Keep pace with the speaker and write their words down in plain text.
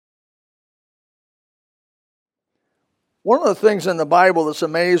One of the things in the Bible that's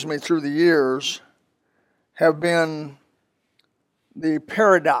amazed me through the years have been the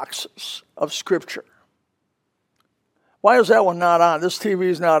paradoxes of Scripture. Why is that one not on? This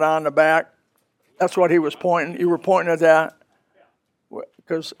TV's not on the back. That's what he was pointing. You were pointing at that?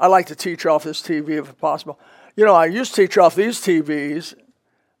 Because I like to teach off this TV if possible. You know, I used to teach off these TVs.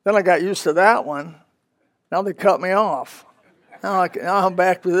 Then I got used to that one. Now they cut me off. Now I'm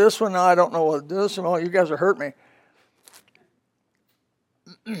back to this one. Now I don't know what this and all. You guys are hurting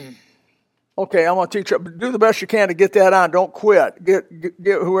me. Okay, I'm going to teach you. Do the best you can to get that on. Don't quit. Get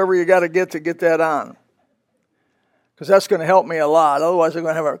whoever you got to get that on. Because that's going to help me a lot. Otherwise, I'm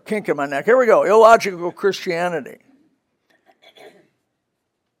going to have a kink in my neck. Here we go. Illogical Christianity.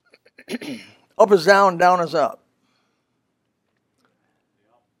 Up is down, down is up.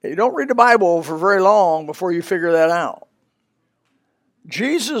 You don't read the Bible for very long before you figure that out.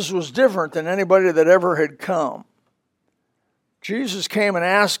 Jesus was different than anybody that ever had come. Jesus came and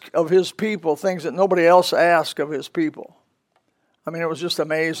asked of his people things that nobody else asked of his people. I mean, it was just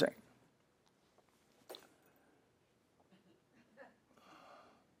amazing.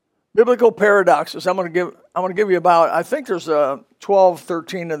 Biblical paradoxes. I'm going to give you about, I think there's 12,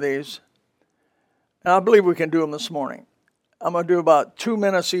 13 of these. And I believe we can do them this morning. I'm going to do about 2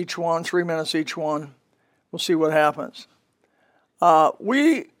 minutes each one, 3 minutes each one. We'll see what happens.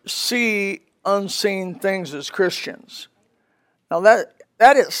 We see unseen things as Christians. Now that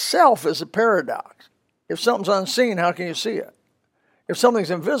itself is a paradox. If something's unseen, how can you see it? If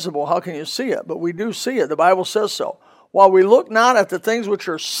something's invisible, how can you see it? But we do see it. The Bible says so. While we look not at the things which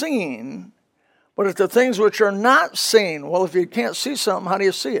are seen, but at the things which are not seen. Well, if you can't see something, how do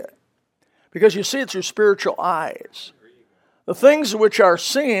you see it? Because you see it through spiritual eyes. The things which are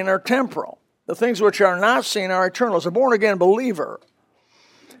seen are temporal. The things which are not seen are eternal. As a born-again believer,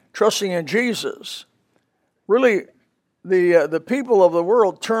 trusting in Jesus, really the people of the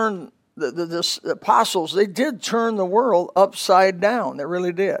world turned, the apostles, they did turn the world upside down. They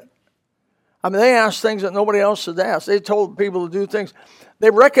really did. I mean, they asked things that nobody else had asked. They told people to do things. They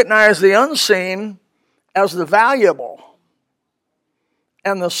recognized the unseen as the valuable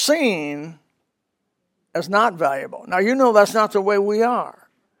and the seen as not valuable. Now, you know that's not the way we are.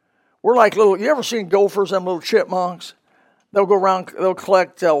 We're like you ever seen gophers and little chipmunks? They'll go around, they'll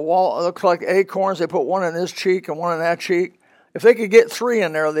collect acorns. They put one in this cheek and one in that cheek. If they could get 3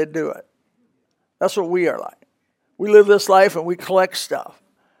 in there, they'd do it. That's what we are like. We live this life and we collect stuff.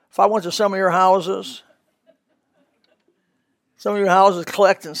 If I went to some of your houses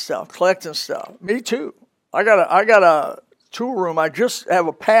collecting stuff. Me too. I got a tool room. I just have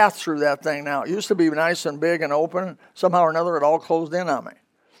a path through that thing now. It used to be nice and big and open. Somehow or another, it all closed in on me.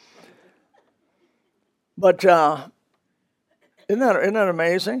 But isn't that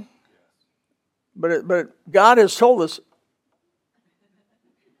amazing? But God has told us.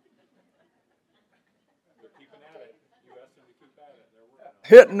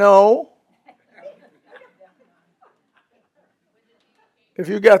 Hit no. If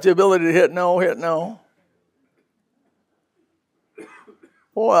you got the ability to hit no, hit no.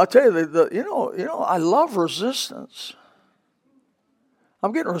 Boy, I'll tell you, I love resistance.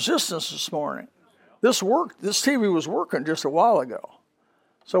 I'm getting resistance this morning. This TV was working just a while ago.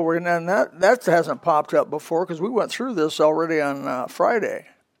 So that hasn't popped up before because we went through this already on Friday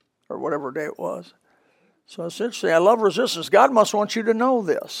or whatever day it was. So it's interesting. I love resistance. God must want you to know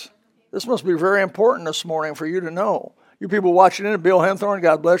this. This must be very important this morning for you to know. You people watching in, Bill Henthorne,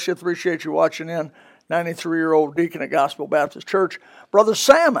 God bless you. Appreciate you watching in. 93-year-old deacon at Gospel Baptist Church. Brother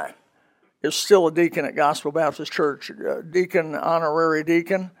Salmon is still a deacon at Gospel Baptist Church. Deacon, honorary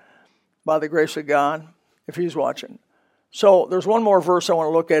deacon, by the grace of God, if he's watching. So there's one more verse I want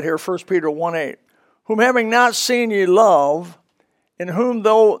to look at here, 1 Peter 1:8. Whom having not seen ye love, in whom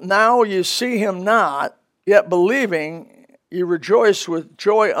though now ye see him not, yet believing ye rejoice with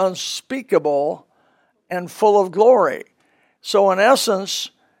joy unspeakable and full of glory. So in essence,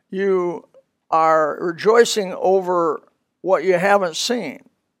 you are rejoicing over what you haven't seen.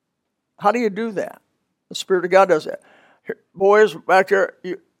 How do you do that? The Spirit of God does that. Here, boys, back there,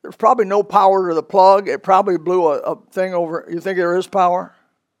 there's probably no power to the plug. It probably blew a thing over. You think there is power?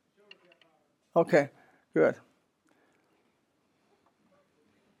 Okay, good.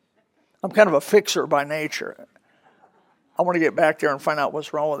 I'm kind of a fixer by nature. I want to get back there and find out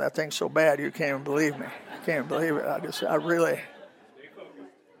what's wrong with that thing so bad you can't even believe me. You can't even believe it. I really...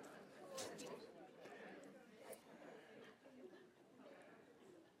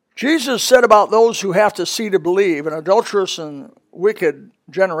 Jesus said about those who have to see to believe, an adulterous and wicked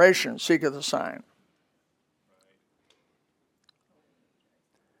generation seeketh a sign.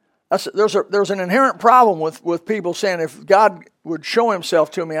 There's an inherent problem with people saying if God would show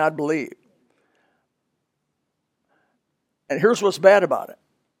himself to me, I'd believe. And here's what's bad about it.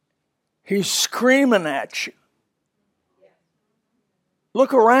 He's screaming at you.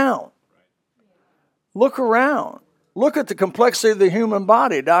 Look around. Look around. Look at the complexity of the human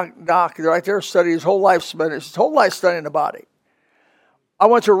body. Doc right there studied his whole life studying the body. I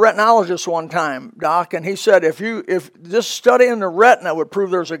went to a retinologist one time, Doc, and he said if just studying the retina would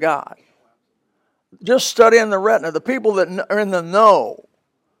prove there's a God. Just studying the retina. The people that are in the know.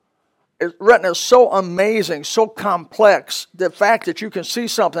 Retina is so amazing, so complex. The fact that you can see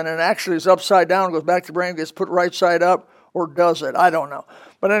something and actually is upside down, goes back to the brain, gets put right side up, or does it? I don't know.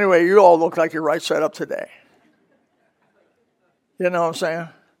 But anyway, you all look like you're right side up today. You know what I'm saying?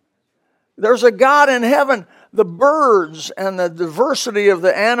 There's a God in heaven. The birds and the diversity of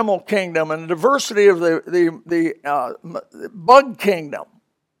the animal kingdom and the diversity of the bug kingdom.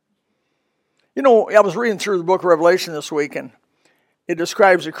 You know, I was reading through the book of Revelation this week, and it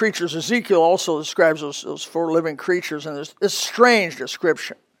describes the creatures. Ezekiel also describes those four living creatures, and it's a strange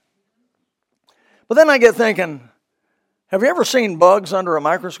description. But then I get thinking, have you ever seen bugs under a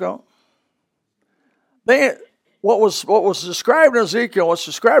microscope? What was described in Ezekiel, what's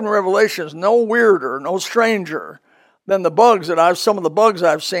described in Revelation is no weirder, no stranger than some of the bugs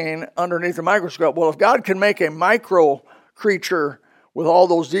I've seen underneath the microscope. Well, if God can make a micro creature with all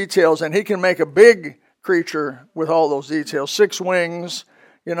those details, and he can make a big creature with all those details, 6 wings,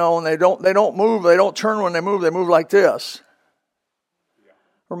 and they don't move, they don't turn when they move like this.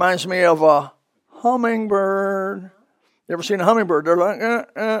 Reminds me of a hummingbird. You ever seen a hummingbird? They're like,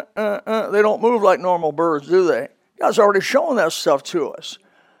 they don't move like normal birds, do they? God's already shown that stuff to us.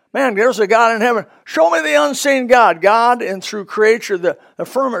 Man, there's a God in heaven. Show me the unseen God. God, and through creature, the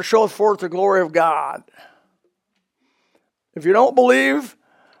firmament showeth forth the glory of God. If you don't believe,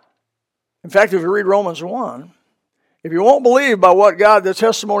 in fact, if you read Romans 1, if you won't believe by what the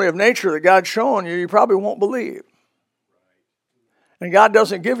testimony of nature that God's shown you, you probably won't believe. And God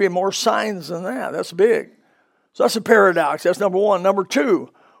doesn't give you more signs than that. That's big. So that's a paradox. That's number one. Number two,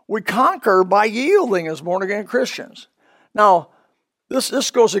 we conquer by yielding as born-again Christians. Now,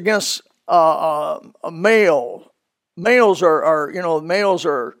 this goes against a male. Males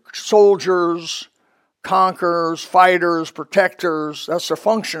are soldiers, conquerors, fighters, protectors. That's the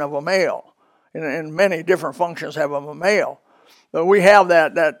function of a male. And many different functions have of a male. But we have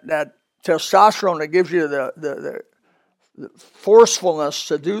that testosterone that gives you the forcefulness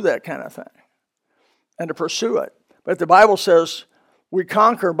to do that kind of thing and to pursue it. But the Bible says we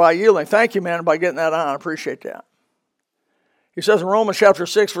conquer by yielding. Thank you, man, by getting that on. I appreciate that. He says in Romans chapter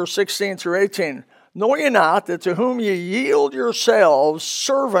 6, verse 16 through 18, know ye not that to whom ye yield yourselves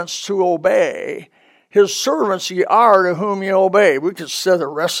servants to obey, his servants ye are to whom ye obey. We could say the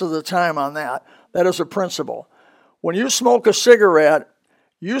rest of the time on that. That is a principle. When you smoke a cigarette,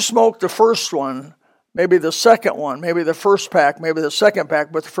 you smoke the first one, maybe the second one, maybe the first pack, maybe the second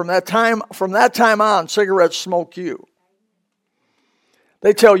pack, but from that time on, cigarettes smoke you.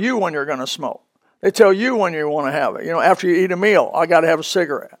 They tell you when you're going to smoke. They tell you when you want to have it. After you eat a meal, I got to have a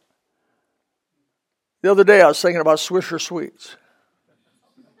cigarette. The other day I was thinking about Swisher Sweets.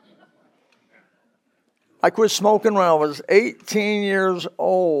 I quit smoking when I was 18 years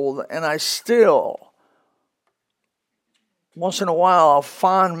old, and I still, once in a while, a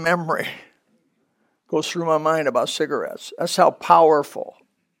fond memory goes through my mind about cigarettes. That's how powerful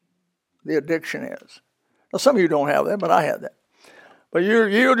the addiction is. Now, some of you don't have that, but I had that. But you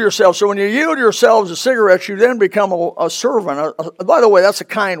yield yourself. So when you yield yourselves to cigarettes, you then become a servant. By the way, that's a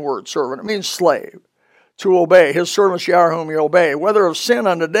kind word, servant. It means slave. To obey. His servants ye are whom you obey. Whether of sin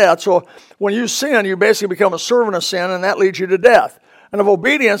unto death. So when you sin, you basically become a servant of sin, and that leads you to death. And of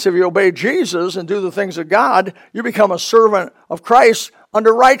obedience, if you obey Jesus and do the things of God, you become a servant of Christ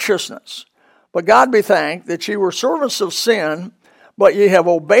unto righteousness. But God be thanked that ye were servants of sin, but ye have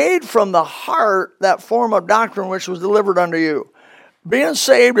obeyed from the heart that form of doctrine which was delivered unto you. Being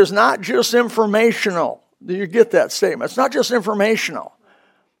saved is not just informational. Do you get that statement? It's not just informational.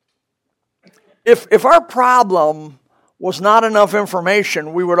 If our problem was not enough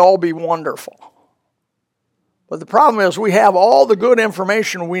information, we would all be wonderful. But the problem is we have all the good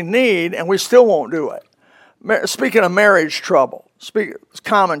information we need, and we still won't do it. Speaking of marriage trouble,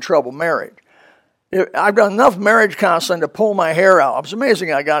 common trouble, marriage. I've done enough marriage counseling to pull my hair out. It's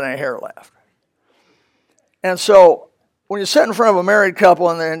amazing I got any hair left. And so when you sit in front of a married couple,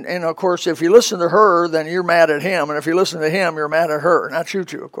 and of course, if you listen to her, then you're mad at him. And if you listen to him, you're mad at her. Not you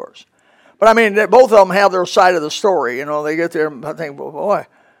two, of course. But I mean, both of them have their side of the story. They get there and I think, well, boy.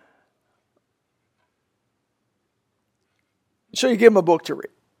 So you give them a book to read.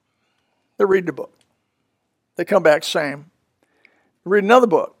 They read the book. They come back same. Read another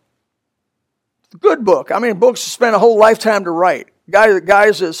book. Good book. I mean, books spend a whole lifetime to write.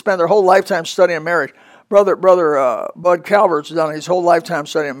 Guys that spend their whole lifetime studying marriage. Brother Bud Calvert's done his whole lifetime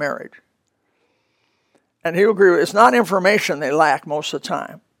studying marriage. And he'll agree with it. It's not information they lack most of the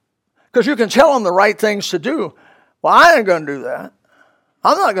time. Because you can tell them the right things to do. Well, I ain't going to do that.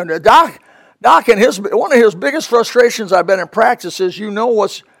 I'm not going to do it. Doc and one of his biggest frustrations I've been in practice is you know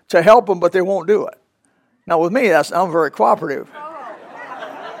what's to help them, but they won't do it. Now with me, I'm very cooperative.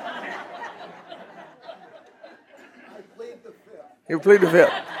 You plead the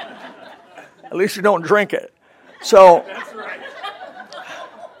fifth. At least you don't drink it. So, that's right.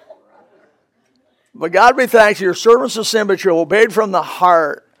 But God be thanked, your servants of sin, but you're obeyed from the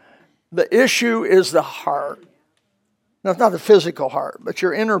heart. The issue is the heart. No, it's not the physical heart, but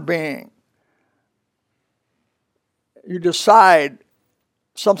your inner being. You decide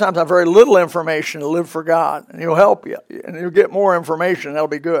sometimes on very little information to live for God, and He'll help you. And you'll get more information, that'll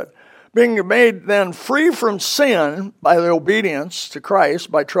be good. Being made then free from sin by the obedience to Christ,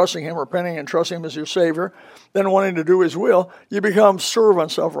 by trusting Him, repenting and trusting Him as your Savior, then wanting to do His will, you become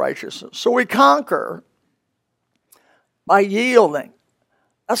servants of righteousness. So we conquer by yielding.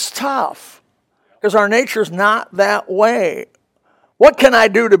 That's tough, because our nature's not that way. What can I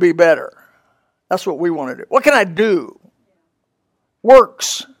do to be better? That's what we want to do. What can I do?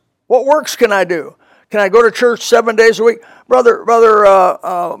 Works. What works can I do? Can I go to church 7 days a week? Brother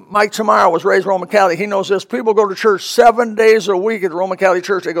Mike Tamara was raised Roman Catholic. He knows this. People go to church 7 days a week at the Roman Catholic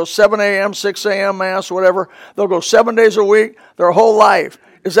Church. They go 7 a.m., 6 a.m. Mass, whatever. They'll go 7 days a week their whole life.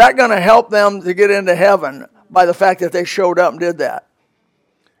 Is that going to help them to get into heaven by the fact that they showed up and did that?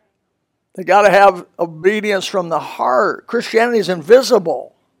 They got to have obedience from the heart. Christianity is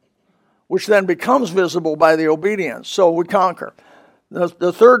invisible, which then becomes visible by the obedience. So we conquer.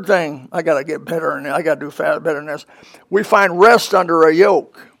 The third thing, I got to get better, and I got to do better than this. We find rest under a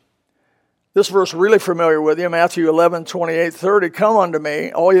yoke. This verse really familiar with you, Matthew 11:28-30. Come unto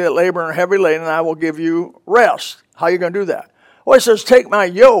me, all you that labor and are heavy laden, and I will give you rest. How are you going to do that? Well, he says, take my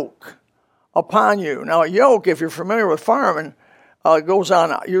yoke upon you. Now, a yoke, if you're familiar with farming, it goes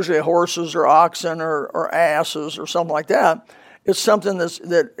on usually horses or oxen or asses or something like that. It's something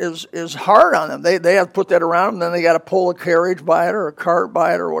that is hard on them. They have to put that around them, then they got to pull a carriage by it or a cart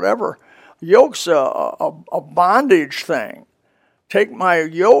by it or whatever. Yoke's a bondage thing. Take my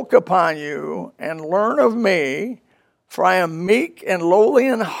yoke upon you and learn of me, for I am meek and lowly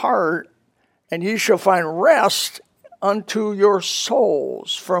in heart, and ye shall find rest unto your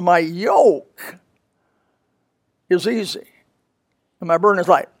souls. For my yoke is easy, and my burden is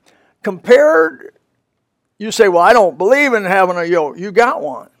light. Compared, you say, well, I don't believe in having a yoke. You got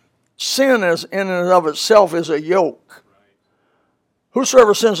one. Sin is in and of itself is a yoke.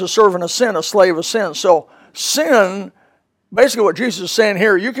 Whosoever sins is a servant of sin, a slave of sin. So sin, basically what Jesus is saying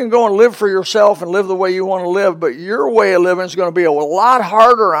here, you can go and live for yourself and live the way you want to live, but your way of living is going to be a lot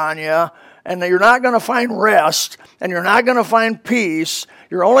harder on you, and you're not going to find rest, and you're not going to find peace.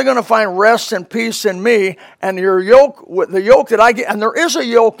 You're only going to find rest and peace in me, and your yoke, the yoke that I get, and there is a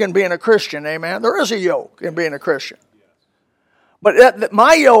yoke in being a Christian, amen? There is a yoke in being a Christian. But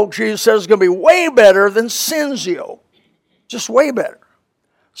my yoke, Jesus says, is going to be way better than sin's yoke. Just way better.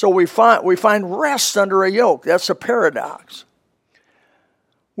 So we find rest under a yoke. That's a paradox.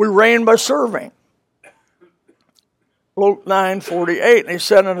 We reign by serving. Luke 9:48, and he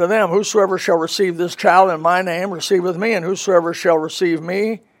said unto them, whosoever shall receive this child in my name receiveth me, and whosoever shall receive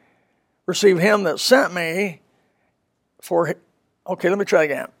me, receive him that sent me. Okay, let me try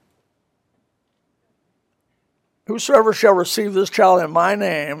again. Whosoever shall receive this child in my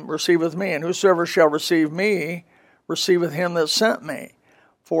name receiveth me, and whosoever shall receive me receiveth him that sent me.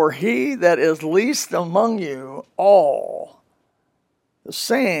 For he that is least among you all, the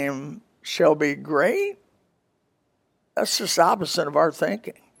same shall be great. That's just opposite of our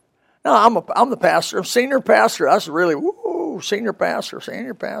thinking. No, I'm the pastor. I'm senior pastor. That's really, senior pastor.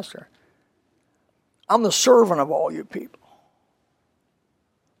 I'm the servant of all you people.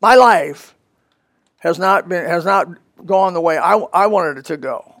 My life has not gone the way I wanted it to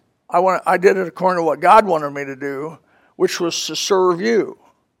go. I did it according to what God wanted me to do, which was to serve you.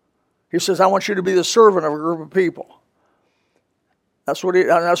 He says, I want you to be the servant of a group of people. That's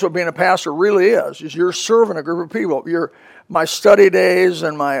what being a pastor really is you're serving a group of people. My study days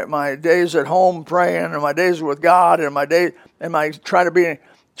and my days at home praying and my days with God and try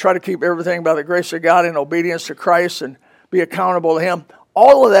to keep everything by the grace of God in obedience to Christ and be accountable to Him.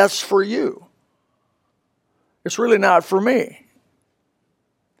 All of that's for you. It's really not for me.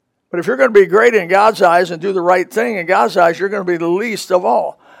 But if you're going to be great in God's eyes and do the right thing in God's eyes, you're going to be the least of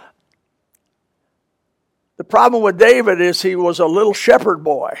all. The problem with David is he was a little shepherd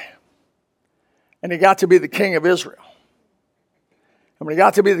boy, and he got to be the king of Israel. And when he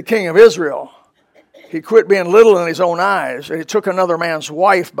got to be the king of Israel, he quit being little in his own eyes, and he took another man's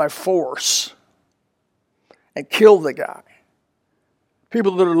wife by force and killed the guy.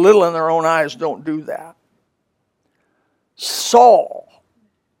 People that are little in their own eyes don't do that. Saul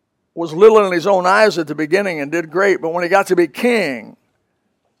was little in his own eyes at the beginning and did great, but when he got to be king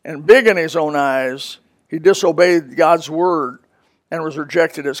and big in his own eyes, he disobeyed God's word and was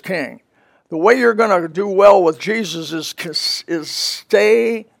rejected as king. The way you're going to do well with Jesus is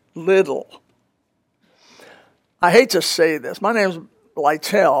stay little. I hate to say this. My name's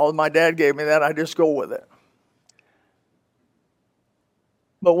Lytel. My dad gave me that. I just go with it.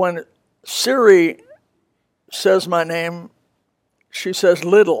 But when Siri says my name, she says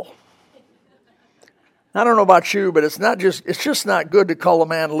little. I don't know about you, but it's just not good to call a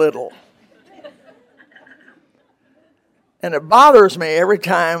man little. And it bothers me every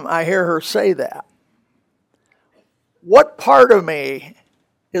time I hear her say that. What part of me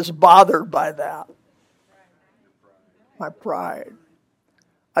is bothered by that? My pride.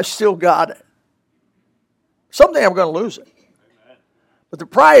 I still got it. Someday I'm going to lose it. But the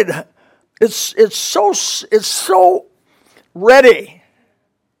pride, it's so ready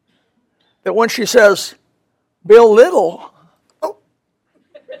that when she says, Bill Little, oh.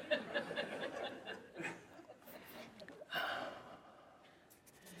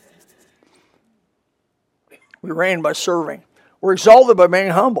 We reign by serving. We're exalted by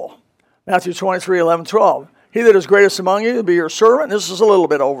being humble. Matthew 23, 11, 12. He that is greatest among you will be your servant. This is a little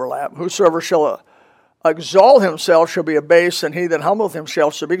bit overlap. Whosoever shall exalt himself shall be abased, and he that humbleth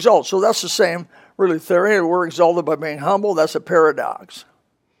himself shall be exalted. So that's the same, really, theory. We're exalted by being humble. That's a paradox.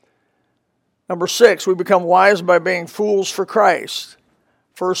 Number 6, we become wise by being fools for Christ.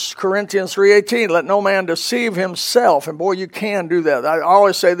 1 Corinthians 3:18, let no man deceive himself. And boy, you can do that. I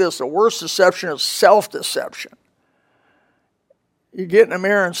always say this, the worst deception is self-deception. You get in the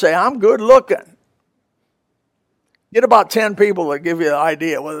mirror and say, I'm good looking. Get about 10 people that give you an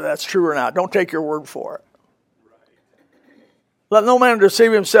idea whether that's true or not. Don't take your word for it. Let no man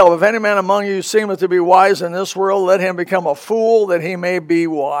deceive himself. If any man among you seemeth to be wise in this world, let him become a fool that he may be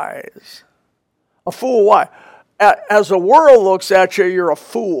wise. A fool, why? As the world looks at you, you're a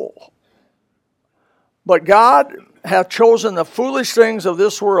fool. But God hath chosen the foolish things of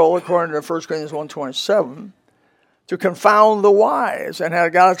this world, according to 1 Corinthians 1:27, to confound the wise. And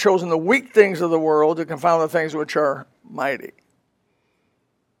God hath chosen the weak things of the world to confound the things which are mighty.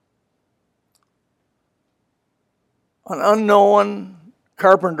 An unknown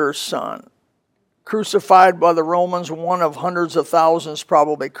carpenter's son, crucified by the Romans, one of hundreds of thousands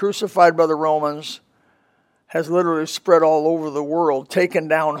probably, crucified by the Romans, has literally spread all over the world, taken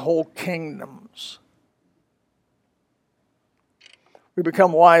down whole kingdoms. We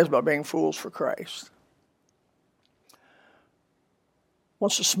become wise by being fools for Christ.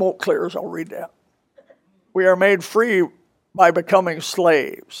 Once the smoke clears, I'll read that. We are made free by becoming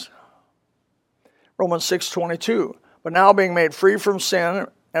slaves. Romans 6:22. But now being made free from sin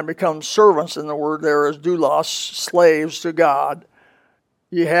and become servants, in the word there is doulos, slaves to God,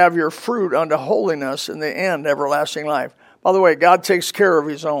 ye have your fruit unto holiness, in the end everlasting life. By the way, God takes care of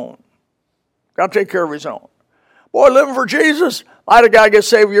his own. God take care of his own. Boy, living for Jesus. I had a guy get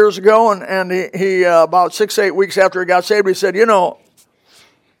saved years ago, and he about 6-8 weeks after he got saved, he said,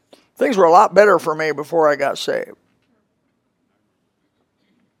 things were a lot better for me before I got saved.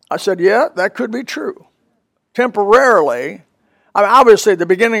 I said, yeah, that could be true. Temporarily, obviously at the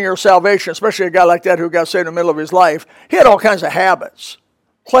beginning of your salvation, especially a guy like that who got saved in the middle of his life, he had all kinds of habits,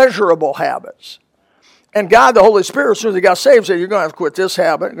 pleasurable habits. And God, the Holy Spirit, as soon as he got saved, said, you're going to have to quit this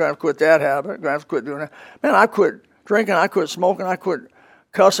habit, you're going to have to quit that habit, you're going to have to quit doing that. Man, I quit drinking, I quit smoking, I quit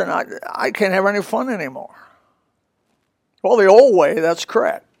cussing, I can't have any fun anymore. Well, the old way, that's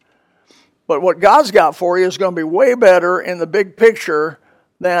correct. But what God's got for you is going to be way better in the big picture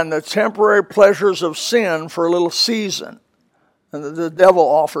than the temporary pleasures of sin for a little season. And the devil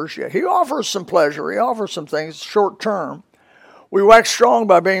offers you. He offers some pleasure. He offers some things short term. We wax strong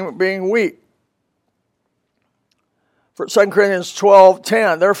by being weak. For 2 Corinthians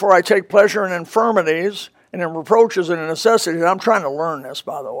 12:10, therefore I take pleasure in infirmities and in reproaches and in necessities. I'm trying to learn this,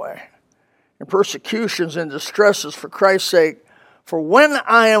 by the way. In persecutions and distresses for Christ's sake. For when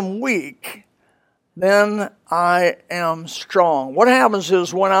I am weak, then I am strong. What happens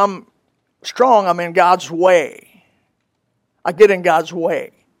is when I'm strong, I'm in God's way. I get in God's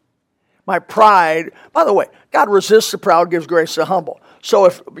way. My pride, by the way, God resists the proud, gives grace to the humble. So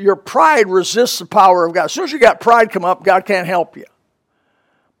if your pride resists the power of God, as soon as you got pride come up, God can't help you.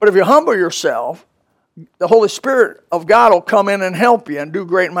 But if you humble yourself, The Holy Spirit of God will come in and help you and do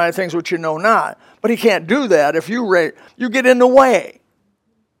great and mighty things which you know not. But he can't do that if you get in the way.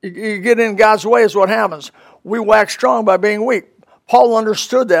 You get in God's way is what happens. We wax strong by being weak. Paul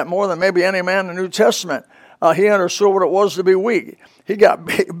understood that more than maybe any man in the New Testament. He understood what it was to be weak. He got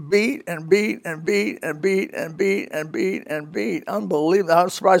beat and beat and beat and beat and beat and beat and beat. Unbelievable. I'm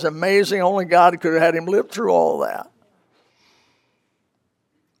surprised. Amazing. Only God could have had him live through all of that.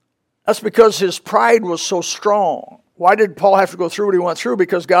 That's because his pride was so strong. Why did Paul have to go through what he went through?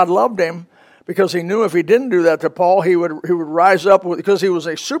 Because God loved him. Because he knew if he didn't do that to Paul, he would rise up, because he was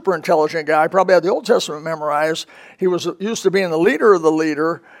a super intelligent guy. He probably had the Old Testament memorized. He was used to being the leader of the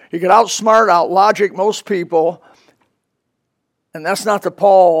leader. He could outsmart, outlogic most people. And that's not the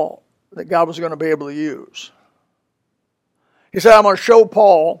Paul that God was going to be able to use. He said, I'm going to show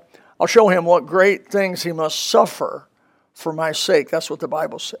Paul, I'll show him what great things he must suffer for my sake. That's what the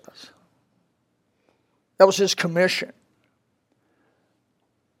Bible says. That was his commission.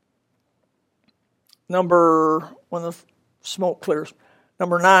 When the smoke clears.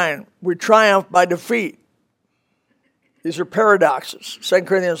 Number 9, we triumph by defeat. These are paradoxes. 2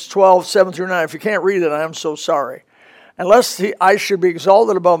 Corinthians 12, 7 through 9. If you can't read it, I am so sorry. Unless I should be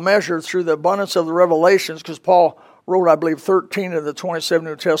exalted above measure through the abundance of the revelations, because Paul wrote, I believe, 13 of the 27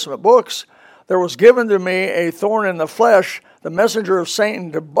 New Testament books, there was given to me a thorn in the flesh, the messenger of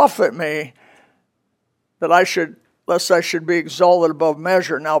Satan, to buffet me, lest I should be exalted above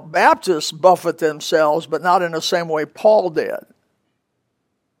measure. Now, Baptists buffet themselves, but not in the same way Paul did.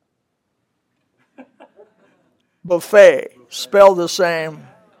 Buffet, spelled the same,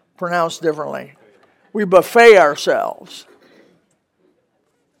 pronounced differently. We buffet ourselves.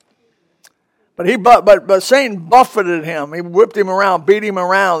 But Satan buffeted him. He whipped him around, beat him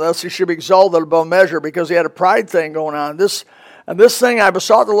around, thus he should be exalted above measure, because he had a pride thing going on. This thing I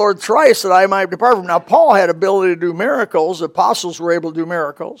besought the Lord thrice that I might depart from. Now, Paul had ability to do miracles. The apostles were able to do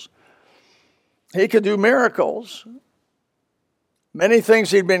miracles. He could do miracles. Many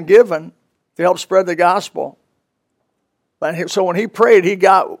things he'd been given to help spread the gospel. So when he prayed,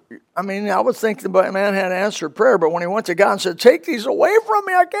 I would think the man had answered prayer, but when he went to God and said, take these away from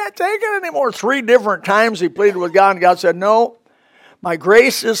me, I can't take it anymore. 3 different times he pleaded with God, and God said, no, my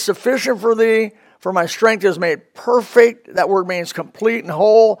grace is sufficient for thee, for my strength is made perfect. That word means complete and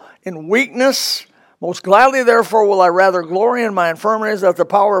whole in weakness. Most gladly, therefore, will I rather glory in my infirmities, that the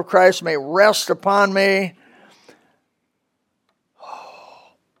power of Christ may rest upon me.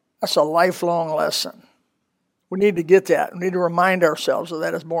 That's a lifelong lesson. We need to get that. We need to remind ourselves of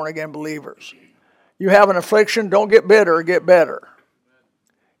that as born-again believers. You have an affliction, don't get bitter, get better.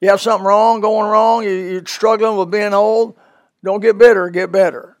 You have something going wrong, you're struggling with being old, don't get bitter, get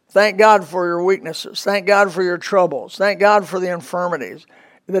better. Thank God for your weaknesses. Thank God for your troubles. Thank God for the infirmities.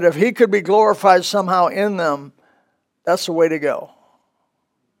 That if he could be glorified somehow in them, that's the way to go.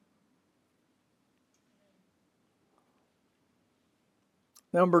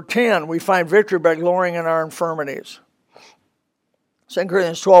 Number 10, we find victory by glorying in our infirmities. 2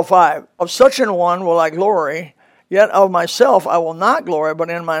 Corinthians 12:5. Of such an one will I glory, yet of myself I will not glory, but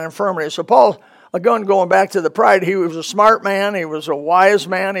in mine infirmities. So Paul, again, going back to the pride, he was a smart man, he was a wise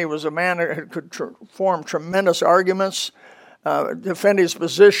man, he was a man that could form tremendous arguments, defend his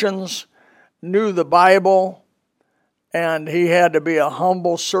positions, knew the Bible, and he had to be a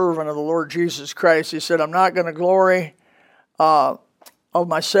humble servant of the Lord Jesus Christ. He said, I'm not going to glory of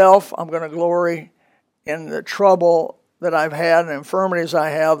myself. I'm going to glory in the trouble that I've had, the infirmities I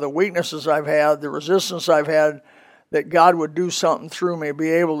have, the weaknesses I've had, the resistance I've had, that God would do something through me, be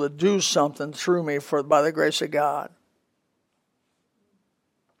able to do something through me by the grace of God.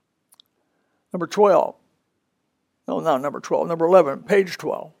 Number 12. No, not number 12. Number 11, page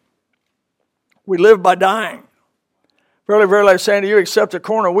 12. We live by dying. Verily, verily, I say unto you, except a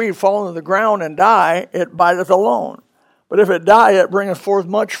corn of wheat fall into the ground and die, it biteth alone. But if it die, it bringeth forth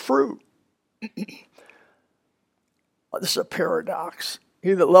much fruit. This is a paradox.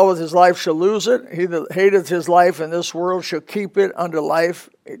 He that loveth his life shall lose it. He that hateth his life in this world shall keep it unto life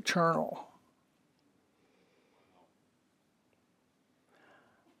eternal.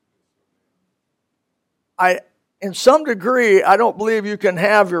 In some degree, I don't believe you can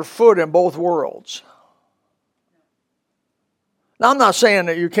have your foot in both worlds. Now, I'm not saying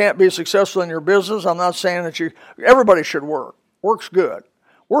that you can't be successful in your business. I'm not saying that everybody should work. Work's good.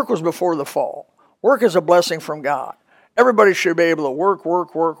 Work was before the fall. Work is a blessing from God. Everybody should be able to work.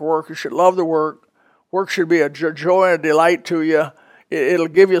 You should love the work. Work should be a joy and a delight to you. It'll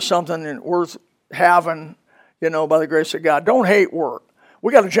give you something worth having, by the grace of God. Don't hate work.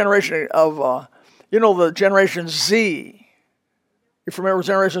 We got a generation of, the Generation Z. You remember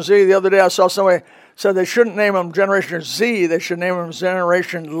Generation Z? The other day I saw somebody said they shouldn't name them Generation Z. They should name them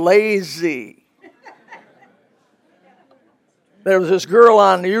Generation Lazy. There was this girl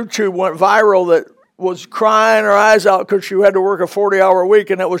on YouTube went viral that was crying her eyes out because she had to work a 40-hour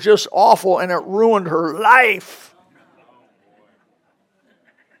week, and it was just awful, and it ruined her life.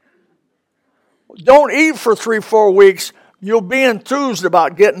 Don't eat for 3-4 weeks. You'll be enthused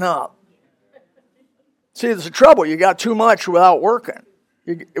about getting up. See, there's the trouble. You got too much without working.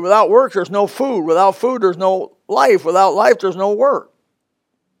 Without work, there's no food. Without food, there's no life. Without life, there's no work.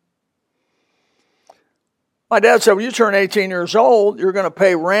 My dad said, when you turn 18 years old, you're going to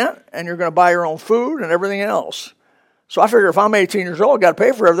pay rent, and you're going to buy your own food and everything else. So I figure if I'm 18 years old, got to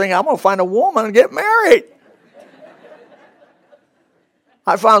pay for everything, I'm going to find a woman and get married.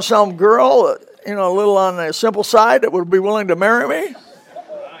 I found some girl, a little on the simple side that would be willing to marry me.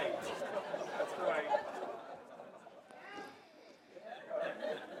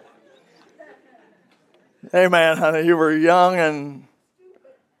 Hey, man, honey, you were young and...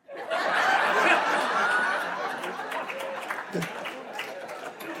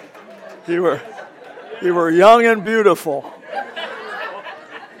 You were young and beautiful.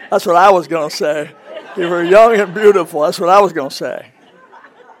 That's what I was going to say. You were young and beautiful. That's what I was going to say.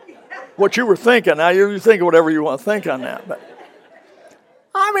 What you were thinking. Now, you think whatever you want to think on that. But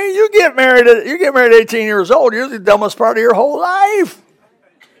I mean, you get married at 18 years old, you're the dumbest part of your whole life.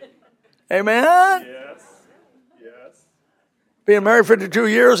 Amen? Yes. Being married 52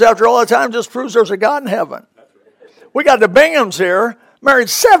 years after all that time just proves there's a God in heaven. We got the Binghams here, married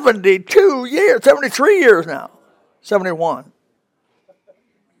 72 years, 73 years now. 71.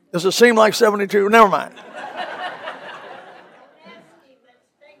 Does it seem like 72? Never mind.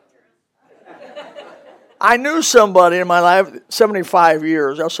 I knew somebody in my life, 75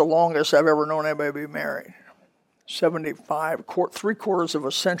 years. That's the longest I've ever known anybody be married. 75, 3/4 of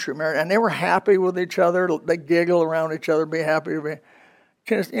a century married. And they were happy with each other. They giggle around each other, be happy to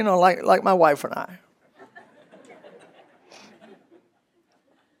be, like my wife and I.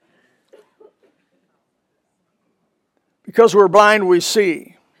 Because we're blind, we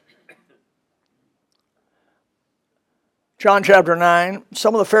see. John chapter 9,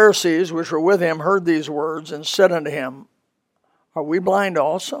 some of the Pharisees which were with him heard these words and said unto him, Are we blind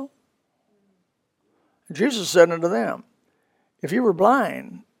also? And Jesus said unto them, If you were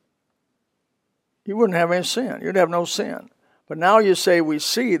blind, you wouldn't have any sin. You'd have no sin. But now you say, We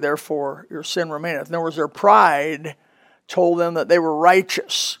see, therefore your sin remaineth. In other words, their pride told them that they were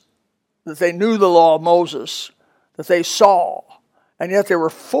righteous, that they knew the law of Moses, that they saw, and yet they were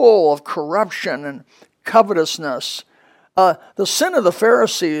full of corruption and covetousness. The sin of the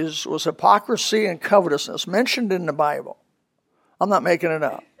Pharisees was hypocrisy and covetousness, mentioned in the Bible. I'm not making it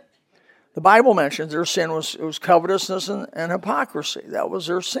up. The Bible mentions their sin was covetousness and hypocrisy. That was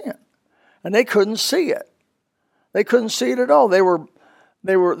their sin. And they couldn't see it. They couldn't see it at all.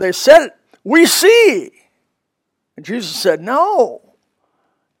 They said, We see. And Jesus said, No,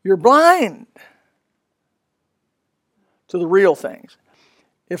 you're blind to the real things.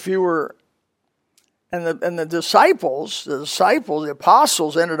 If you were, and the disciples, the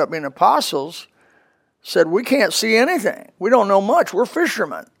apostles ended up being apostles, said, we can't see anything. We don't know much. We're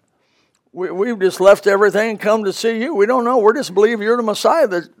fishermen. We've just left everything and come to see you. We don't know. We just believe you're the Messiah,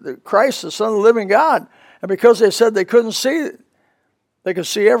 the Christ, the Son of the living God. And because they said they couldn't see it, they could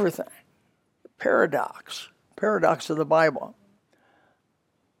see everything. Paradox of the Bible.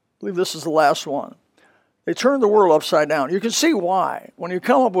 I believe this is the last one. They turned the world upside down. You can see why. When you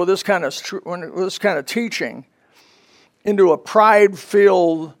come up with this kind of teaching into a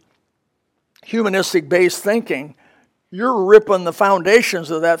pride-filled, humanistic-based thinking, you're ripping the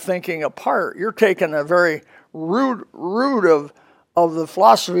foundations of that thinking apart. You're taking a very root of the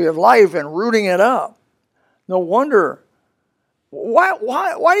philosophy of life and rooting it up. No wonder. Why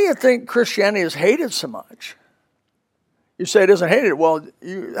do you think Christianity is hated so much? You say it isn't hated. Well,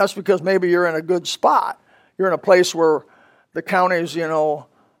 that's because maybe you're in a good spot. You're in a place where the county's,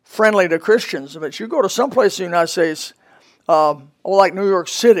 friendly to Christians. But you go to some place in the United States, like New York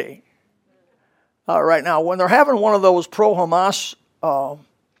City, right now, when they're having one of those pro-Hamas,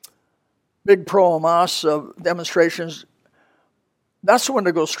 big pro-Hamas demonstrations, that's when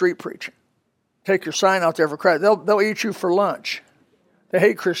they go street preaching. Take your sign out there for Christ. They'll eat you for lunch. They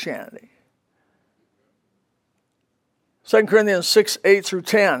hate Christianity. 2 Corinthians 6, 8 through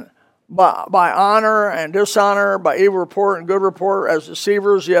 10. By honor and dishonor, by evil report and good report, as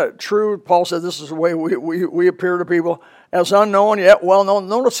deceivers yet true. Paul said this is the way we appear to people. As unknown yet well known.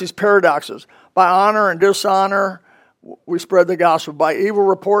 Notice these paradoxes. By honor and dishonor, we spread the gospel. By evil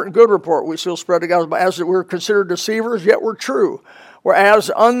report and good report, we still spread the gospel. As we're considered deceivers, yet we're true. We're as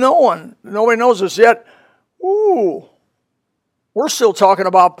unknown. Nobody knows us yet. Ooh, we're still talking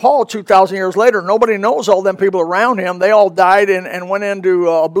about Paul 2,000 years later. Nobody knows all them people around him. They all died and went into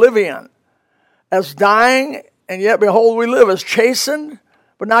oblivion. As dying, and yet behold, we live as chastened,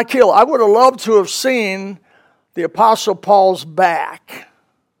 but not killed. I would have loved to have seen the Apostle Paul's back.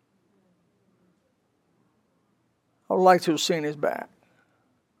 I would like to have seen his back.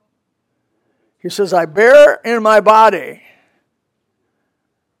 He says, I bear in my body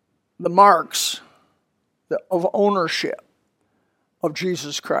the marks of ownership of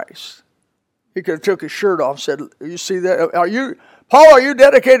Jesus Christ. He could have took his shirt off and said, you see that? Paul, are you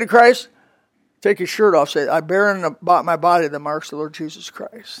dedicated to Christ? Take his shirt off, say, I bear in my body the marks of the Lord Jesus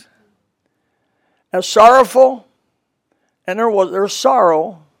Christ. As sorrowful, and there's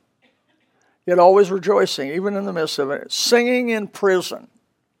sorrow, yet always rejoicing, even in the midst of it. Singing in prison.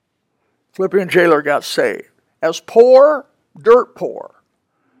 Philippian jailer got saved. As poor, dirt poor,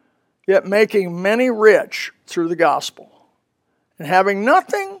 yet making many rich through the gospel. And having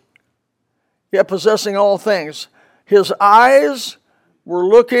nothing, yet possessing all things. His eyes were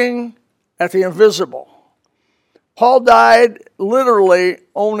looking at the invisible. Paul died literally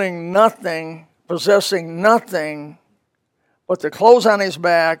owning nothing, possessing nothing, but the clothes on his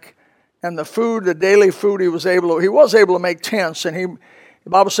back and the food, the daily food he was able to make tents, and the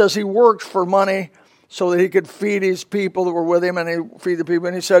Bible says he worked for money so that he could feed his people that were with him, and he feed the people.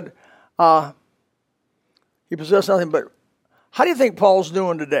 And he said he possessed nothing. But how do you think Paul's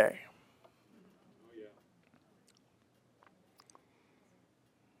doing today?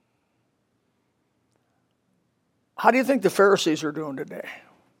 How do you think the Pharisees are doing today?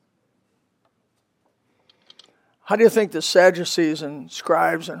 How do you think the Sadducees and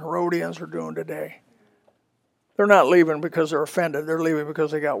scribes and Herodians are doing today? They're not leaving because they're offended. They're leaving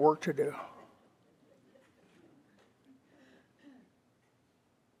because they got work to do.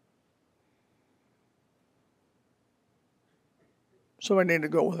 Somebody need to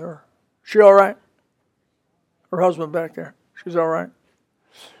go with her. She all right? Her husband back there. She's all right?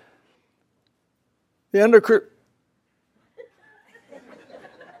 The end of a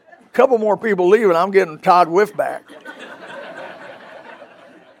couple more people leaving. I'm getting Todd Whiff back.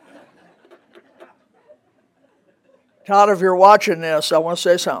 Todd, if you're watching this, I want to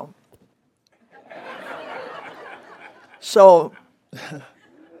say something. So,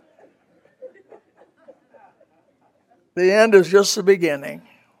 the end is just the beginning.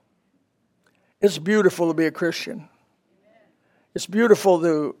 It's beautiful to be a Christian. It's beautiful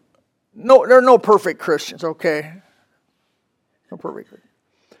to... No, there are no perfect Christians, okay? No perfect Christians.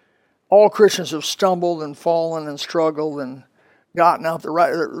 All Christians have stumbled and fallen and struggled and gotten out. The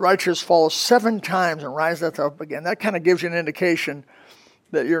righteous fall 7 times and rise up again. That kind of gives you an indication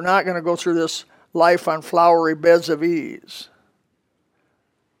that you're not going to go through this life on flowery beds of ease.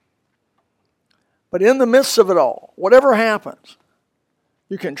 But in the midst of it all, whatever happens,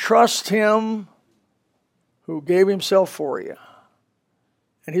 you can trust Him who gave Himself for you.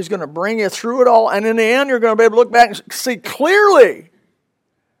 And He's going to bring you through it all. And in the end, you're going to be able to look back and see clearly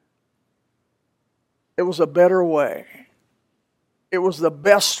it was a better way. It was the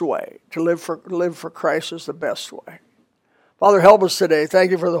best way. To live for Christ is the best way. Father, help us today.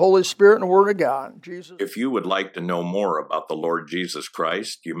 Thank you for the Holy Spirit and the Word of God. Jesus. If you would like to know more about the Lord Jesus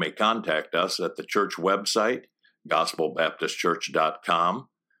Christ, you may contact us at the church website, gospelbaptistchurch.com,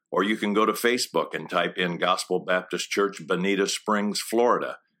 or you can go to Facebook and type in Gospel Baptist Church, Bonita Springs,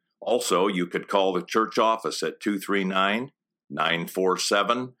 Florida. Also, you could call the church office at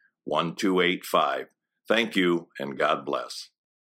 239-947-1285. Thank you, and God bless.